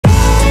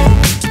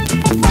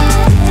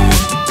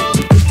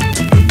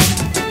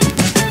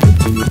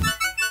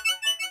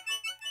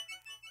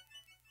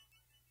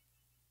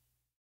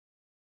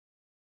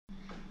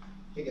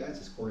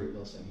Corey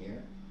Wilson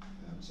here.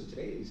 So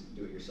today's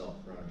do-it-yourself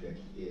project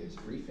is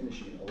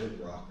refinishing an old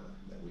rocker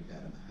that we've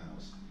had in the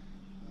house.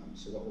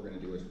 So what we're going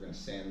to do is we're going to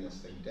sand this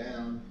thing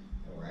down,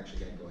 and we're actually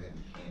going to go ahead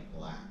and paint it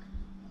black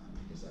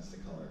because that's the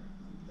color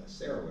that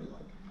Sarah would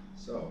like.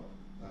 So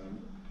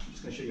I'm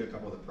just going to show you a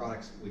couple of the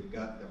products that we've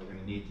got that we're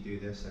going to need to do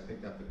this. I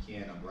picked up a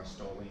can of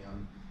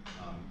Rust-Oleum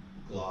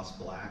gloss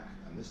black.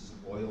 This is an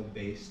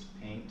oil-based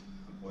paint.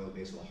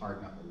 Oil-based will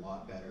harden up a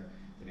lot better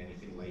than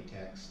anything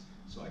latex,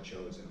 so I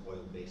chose an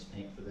oil-based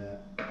paint for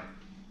that.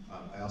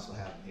 I also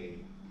have a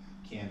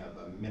can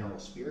of mineral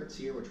spirits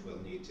here, which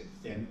we'll need to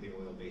thin the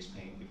oil-based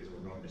paint because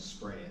we're going to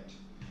spray it.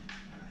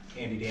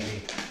 Handy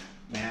dandy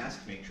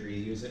mask, make sure you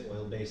use it.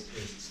 Oil-based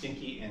is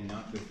stinky and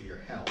not good for your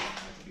health,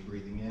 to be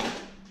breathing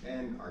in.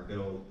 And our good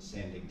old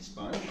sanding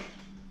sponge.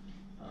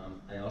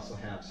 I also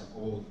have some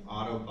old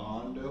Auto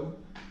Bondo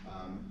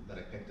that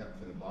I picked up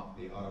from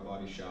the auto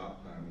body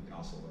shop. You can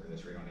also order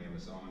this right on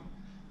Amazon.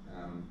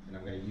 And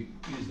I'm going to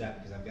use that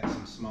because I've got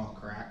some small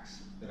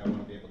cracks that I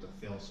want to be able to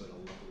fill so it'll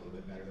look a little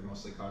bit better. They're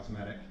mostly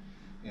cosmetic.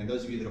 And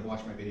those of you that have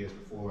watched my videos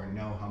before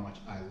know how much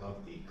I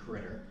love the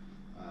Critter,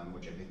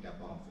 which I picked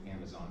up off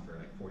Amazon for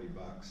like 40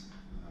 bucks.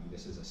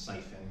 This is a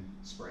siphon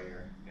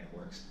sprayer, and it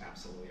works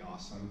absolutely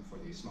awesome for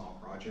these small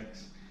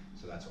projects.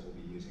 So that's what we'll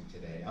be using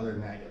today. Other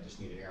than that, you'll just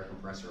need an air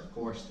compressor, of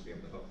course, to be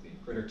able to hook the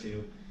Critter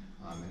to.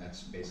 And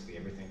that's basically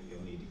everything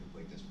you'll need to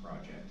complete this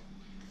project.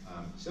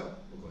 So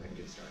we'll go ahead and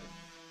get started.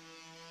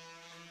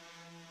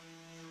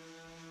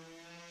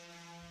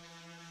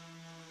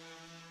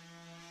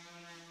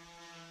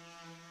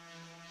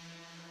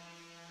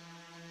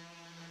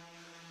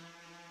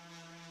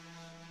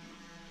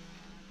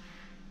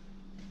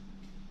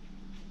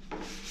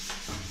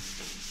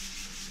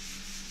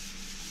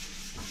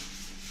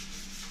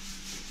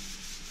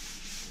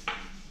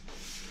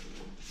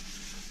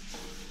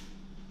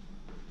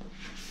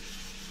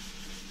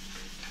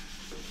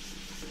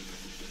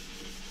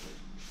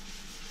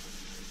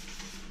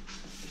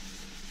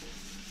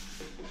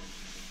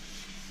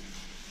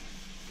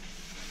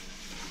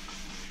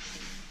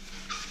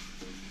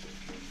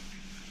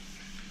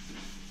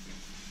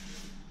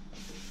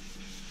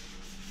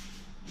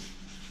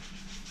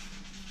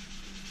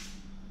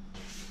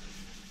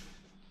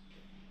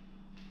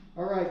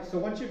 Alright, so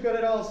once you've got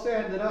it all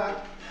sanded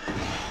up,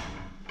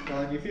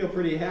 and you feel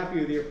pretty happy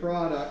with your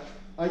product,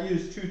 I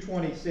used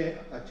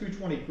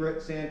 220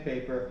 grit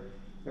sandpaper.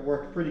 It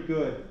worked pretty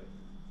good.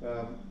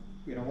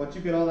 You know, once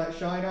you get all that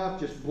shine off,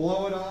 just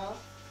blow it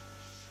off.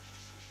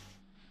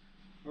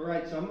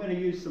 Alright, so I'm going to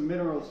use some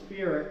mineral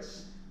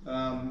spirits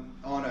on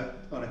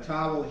a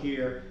towel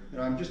here,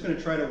 and I'm just going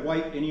to try to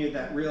wipe any of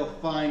that real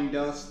fine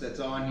dust that's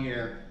on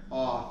here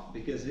off,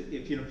 because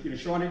if you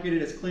want to get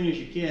it as clean as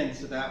you can,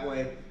 so that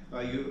way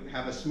you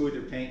have a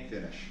smoother paint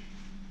finish.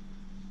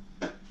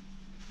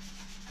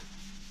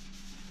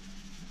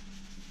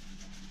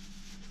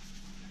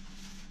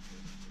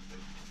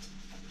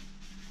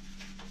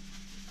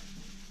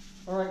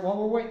 All right, while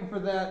we're waiting for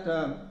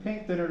that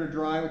paint thinner to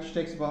dry, which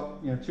takes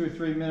about 2 or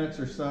 3 minutes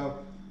or so,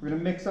 we're going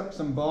to mix up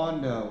some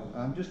Bondo.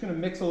 I'm just going to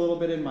mix a little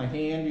bit in my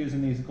hand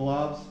using these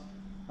gloves,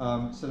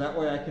 so that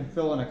way I can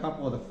fill in a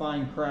couple of the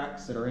fine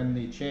cracks that are in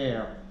the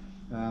chair.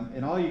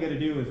 And all you got to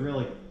do is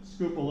really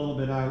scoop a little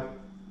bit out,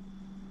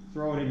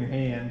 throw it in your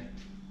hand,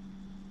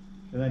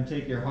 and then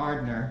take your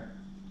hardener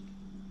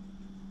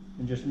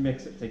and just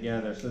mix it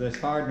together. So this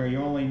hardener you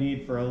only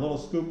need for a little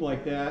scoop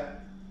like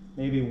that,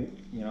 maybe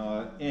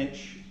an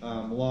inch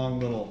long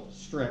little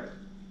strip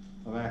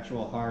of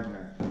actual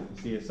hardener.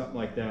 You see, something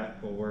like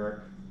that will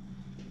work.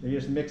 You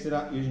just mix it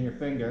up using your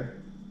finger.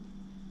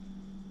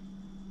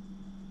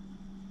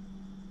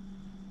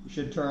 You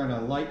should turn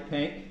a light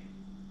pink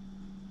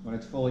when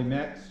it's fully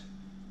mixed.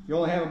 You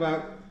only have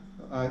about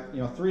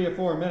 3 or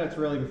 4 minutes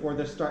really before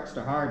this starts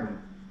to harden.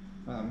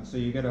 So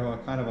you got to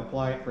kind of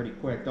apply it pretty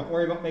quick. Don't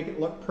worry about making it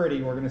look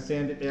pretty. We're going to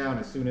sand it down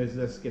as soon as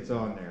this gets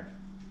on there.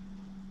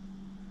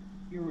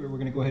 Here we're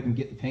going to go ahead and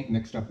get the paint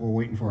mixed up. We're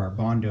waiting for our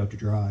Bondo to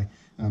dry.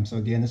 So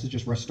again, this is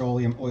just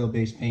Rust-Oleum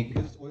oil-based paint.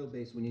 Because it's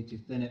oil-based, we need to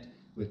thin it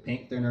with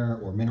paint thinner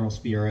or mineral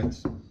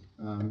spirits.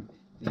 And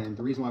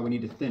the reason why we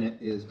need to thin it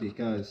is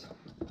because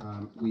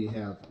we're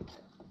going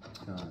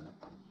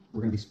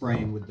to be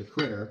spraying with the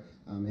Critter,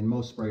 and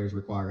most sprayers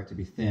require it to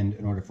be thinned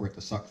in order for it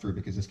to suck through,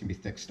 because this can be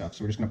thick stuff.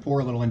 So we're just going to pour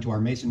a little into our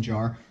mason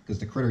jar, because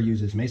the Critter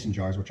uses mason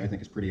jars, which I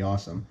think is pretty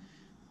awesome.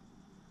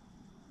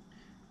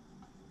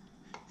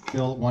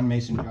 Fill 1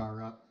 mason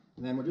jar up,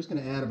 and then we're just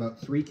going to add about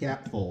 3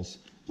 capfuls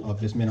of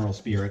this mineral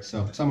spirit,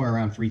 so somewhere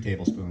around 3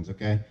 tablespoons,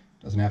 okay?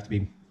 Doesn't have to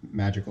be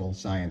magical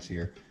science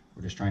here.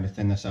 We're just trying to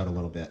thin this out a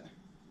little bit.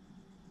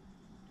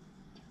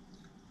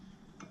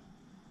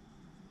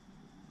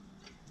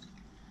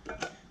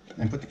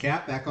 Then put the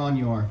cap back on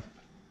your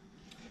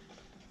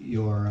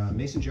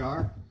mason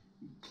jar.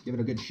 Give it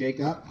a good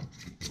shake up.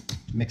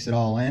 Mix it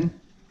all in.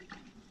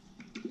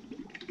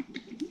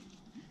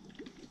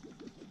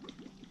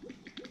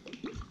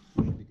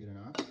 Should be good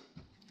enough.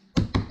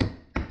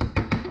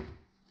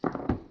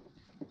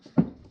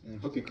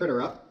 And hook your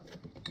Critter up.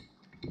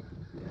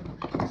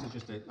 This is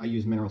just I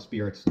use mineral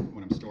spirits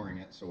when I'm storing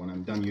it, so when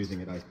I'm done using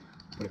it, I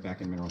put it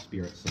back in mineral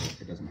spirits so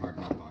it doesn't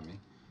harden up on me.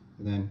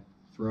 And then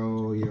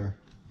throw your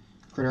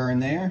critter in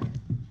there,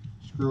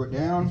 screw it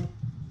down.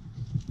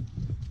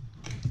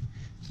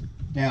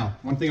 Now,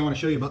 one thing I want to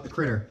show you about the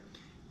critter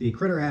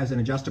has an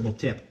adjustable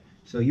tip.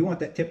 So you want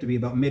that tip to be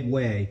about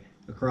midway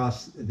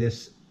across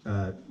this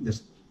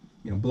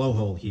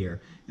blowhole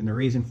here. And the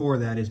reason for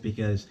that is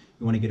because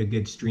you want to get a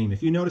good stream.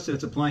 If you notice that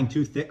it's applying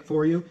too thick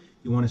for you,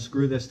 you want to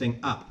screw this thing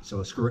up.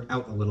 So screw it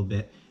out a little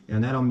bit.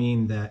 And that'll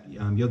mean that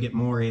you'll get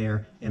more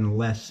air and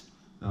less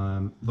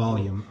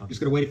volume. I'm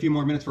just going to wait a few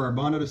more minutes for our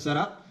Bondo to set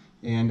up,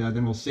 and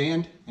then we'll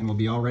sand and we'll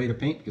be all ready to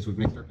paint because we've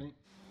mixed our paint.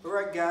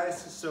 Alright guys,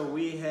 so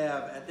we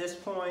have at this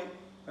point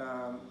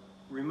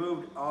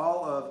removed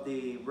all of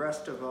the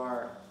rest of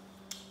our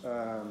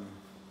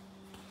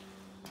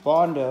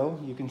Bondo.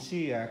 You can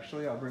see,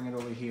 actually, I'll bring it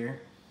over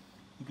here.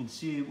 You can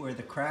see where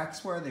the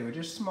cracks were. They were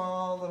just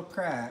small little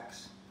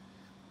cracks,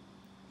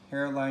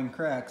 hairline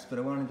cracks, but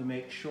I wanted to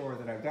make sure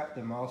that I got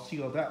them all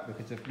sealed up,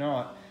 because if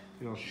not,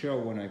 it'll show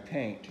when I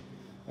paint.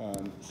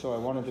 So I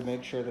wanted to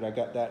make sure that I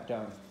got that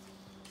done.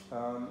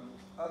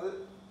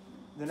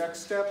 The next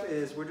step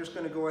is we're just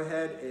going to go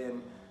ahead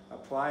and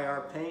apply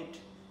our paint.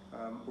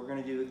 We're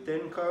going to do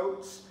thin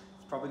coats.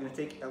 It's probably going to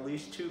take at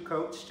least 2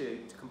 coats to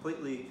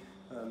completely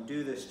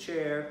do this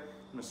chair.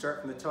 I'm going to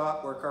start from the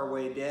top, work our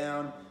way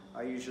down.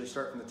 I usually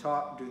start from the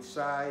top, do the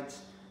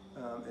sides,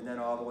 and then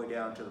all the way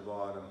down to the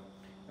bottom.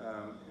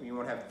 You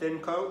want to have thin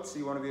coats.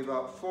 You want to be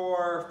about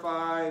 4,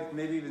 5,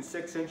 maybe even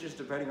 6 inches,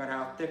 depending on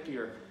how thick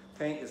your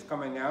paint is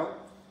coming out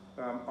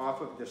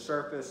off of the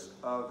surface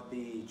of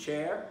the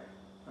chair.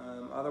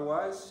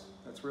 Otherwise,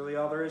 that's really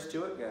all there is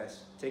to it,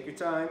 guys. Take your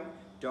time.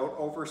 Don't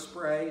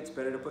overspray. It's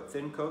better to put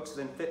thin coats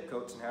than thick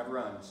coats and have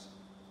runs.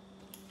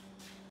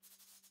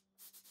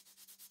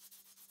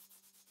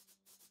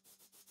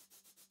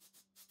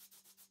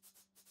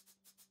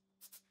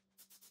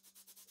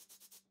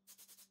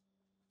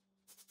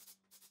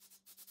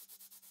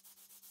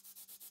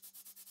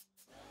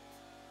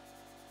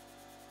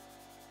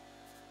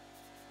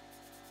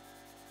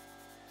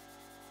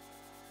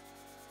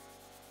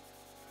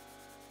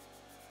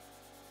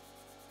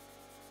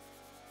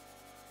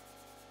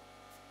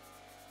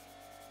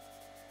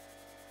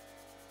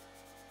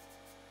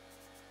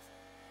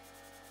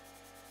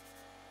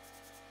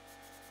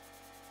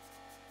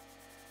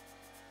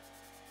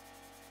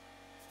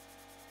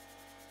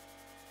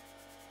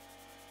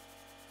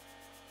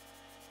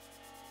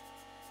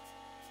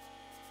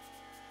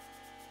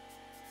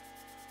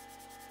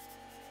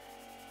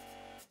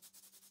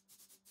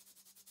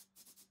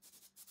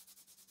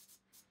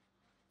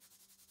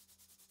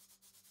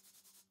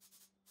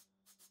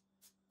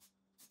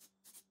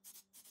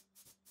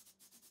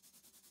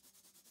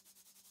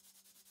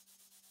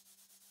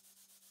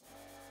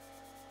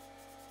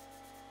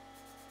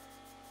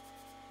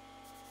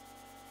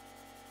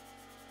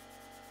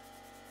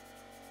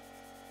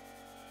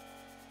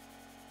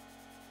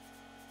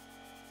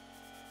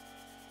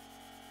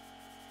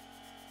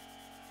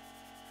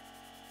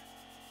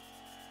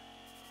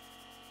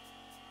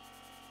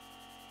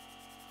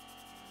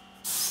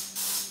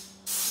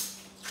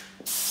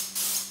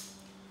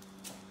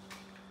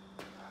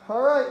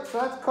 Alright, so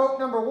that's coat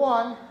number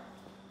 1.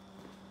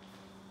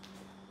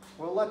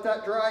 We'll let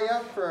that dry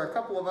out for a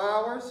couple of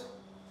hours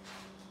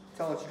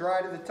until it's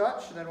dry to the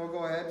touch, and then we'll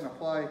go ahead and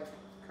apply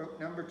coat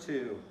number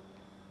 2.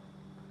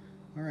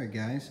 Alright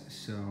guys,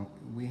 so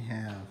we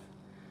have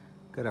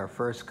got our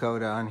first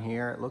coat on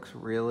here. It looks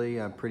really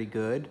pretty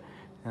good.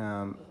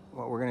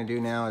 What we're going to do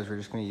now is we're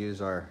just going to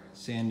use our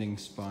sanding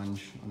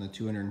sponge on the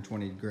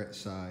 220 grit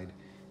side.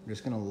 We're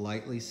just going to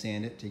lightly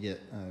sand it to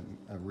get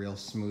a real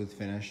smooth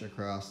finish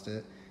across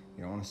it.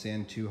 You don't want to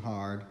sand too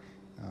hard.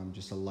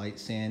 Just a light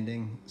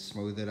sanding,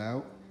 smooth it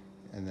out,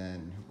 and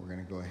then we're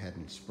going to go ahead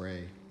and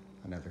spray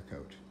another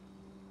coat.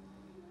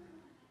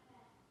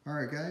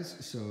 Alright guys,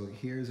 so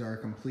here's our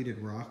completed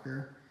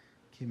rocker.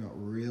 Came out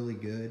really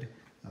good.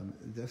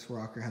 This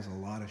rocker has a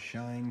lot of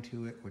shine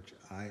to it, which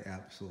I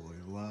absolutely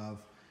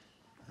love.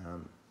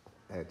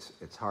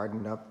 It's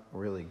hardened up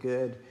really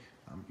good.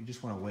 You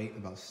just want to wait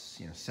about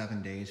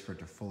 7 days for it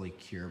to fully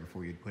cure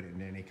before you'd put it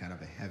in any kind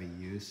of a heavy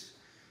use.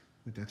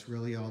 But that's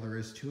really all there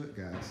is to it,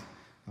 guys.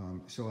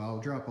 So I'll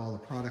drop all the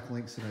product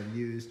links that I've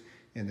used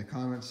in the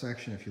comment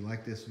section. If you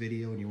like this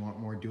video and you want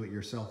more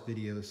do-it-yourself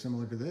videos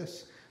similar to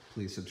this,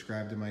 please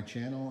subscribe to my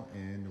channel,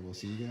 and we'll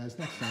see you guys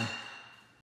next time.